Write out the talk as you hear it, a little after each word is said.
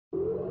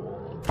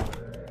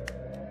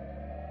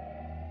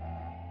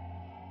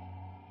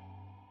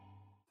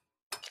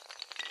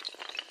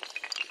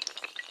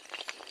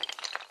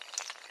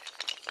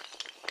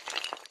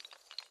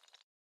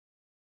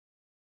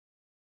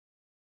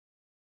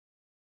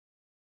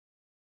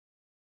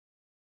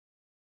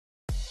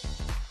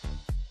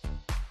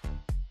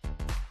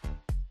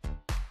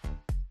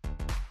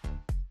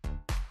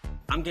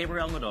I'm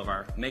Gabriel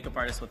Almodovar, makeup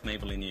artist with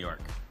Maybelline, New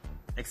York.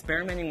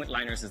 Experimenting with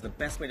liners is the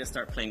best way to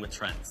start playing with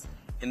trends.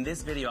 In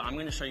this video, I'm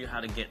going to show you how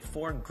to get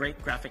 4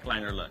 great graphic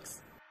liner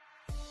looks.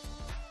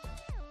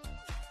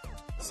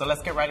 So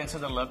let's get right into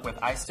the look with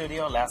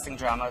iStudio Lasting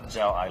Drama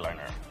Gel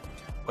Eyeliner.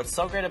 What's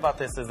so great about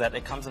this is that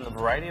it comes in a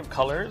variety of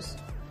colors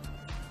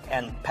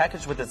and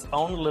packaged with its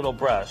own little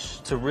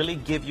brush to really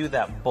give you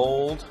that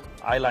bold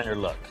eyeliner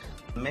look.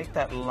 Make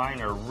that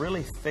liner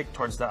really thick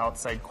towards the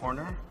outside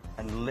corner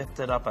and lift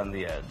it up on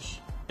the edge.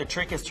 The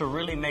trick is to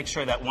really make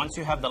sure that once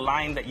you have the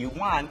line that you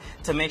want,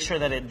 to make sure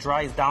that it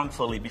dries down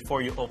fully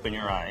before you open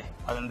your eye.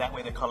 And then that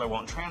way the color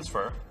won't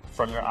transfer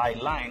from your eye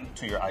line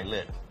to your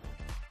eyelid.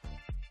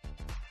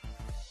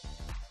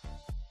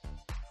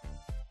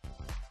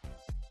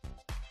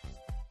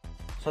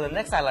 So the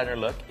next eyeliner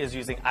look is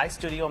using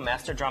iStudio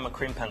Master Drama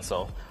Cream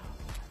Pencil.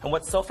 And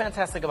what's so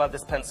fantastic about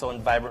this pencil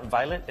in Vibrant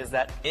Violet is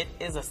that it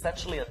is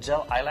essentially a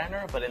gel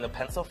eyeliner, but in a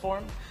pencil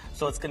form.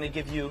 So it's going to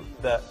give you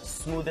the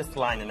smoothest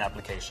line in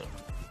application.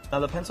 Now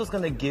the pencil is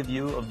going to give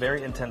you a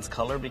very intense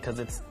color because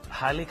it's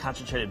highly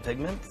concentrated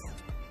pigments,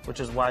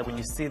 which is why when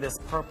you see this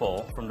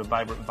purple from the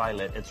Vibrant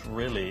Violet, it's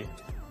really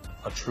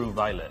a true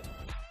violet.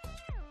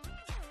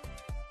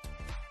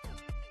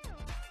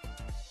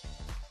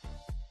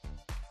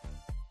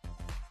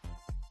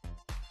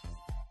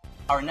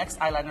 Our next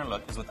eyeliner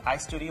look is with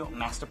iStudio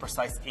Master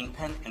Precise Ink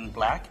Pen in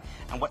black.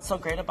 And what's so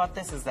great about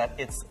this is that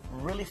its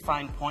really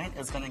fine point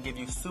is going to give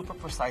you super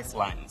precise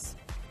lines.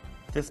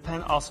 This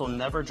pen also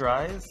never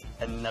dries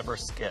and never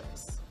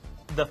skips.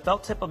 The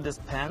felt tip of this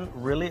pen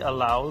really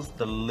allows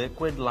the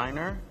liquid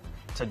liner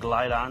to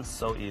glide on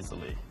so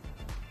easily.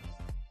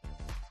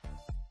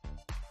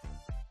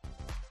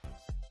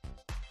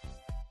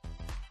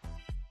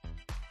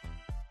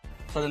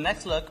 So the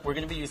next look, we're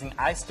going to be using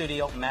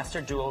iStudio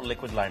Master Duo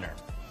Liquid Liner.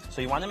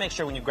 So you want to make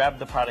sure when you grab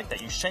the product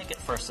that you shake it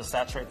first to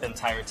saturate the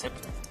entire tip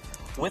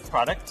with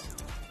product.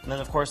 And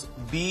then of course,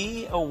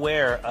 be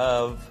aware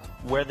of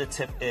where the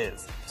tip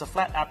is. It's a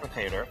flat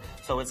applicator,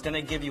 so it's going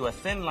to give you a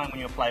thin line when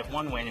you apply it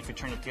one way, and if you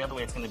turn it the other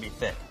way, it's going to be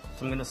thick.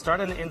 So I'm going to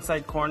start on the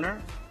inside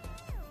corner,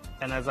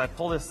 and as I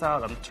pull this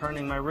out, I'm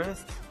turning my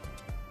wrist,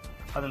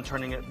 and then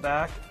turning it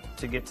back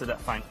to get to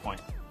that fine point.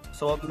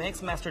 So what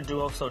makes Master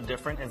Duo so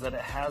different is that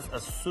it has a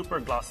super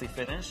glossy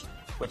finish,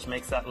 which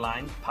makes that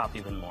line pop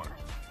even more.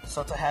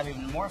 So to have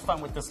even more fun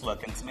with this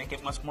look and to make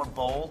it much more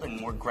bold and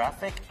more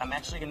graphic, I'm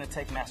actually going to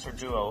take Master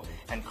Duo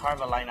and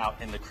carve a line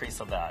out in the crease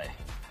of the eye.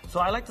 So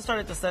I like to start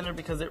at the center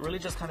because it really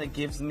just kind of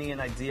gives me an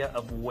idea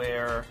of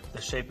where the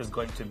shape is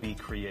going to be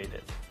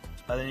created.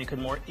 And then you can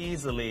more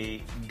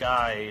easily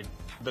guide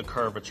the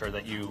curvature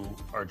that you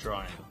are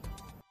drawing.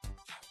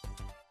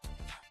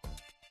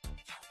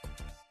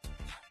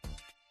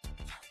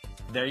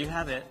 There you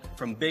have it,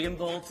 from big and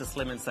bold to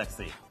slim and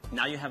sexy.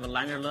 Now you have a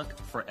liner look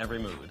for every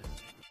mood.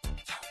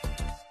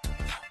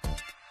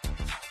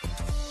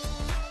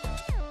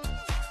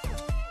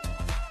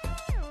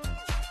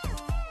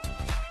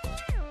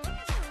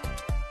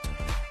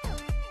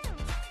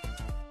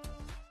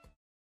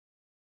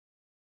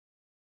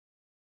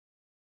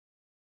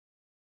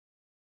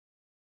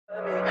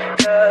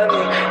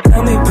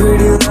 Tell me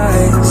pretty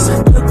lies,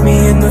 look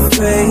me in the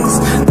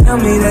face. Tell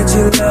me that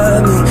you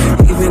love me,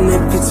 even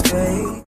if it's fake.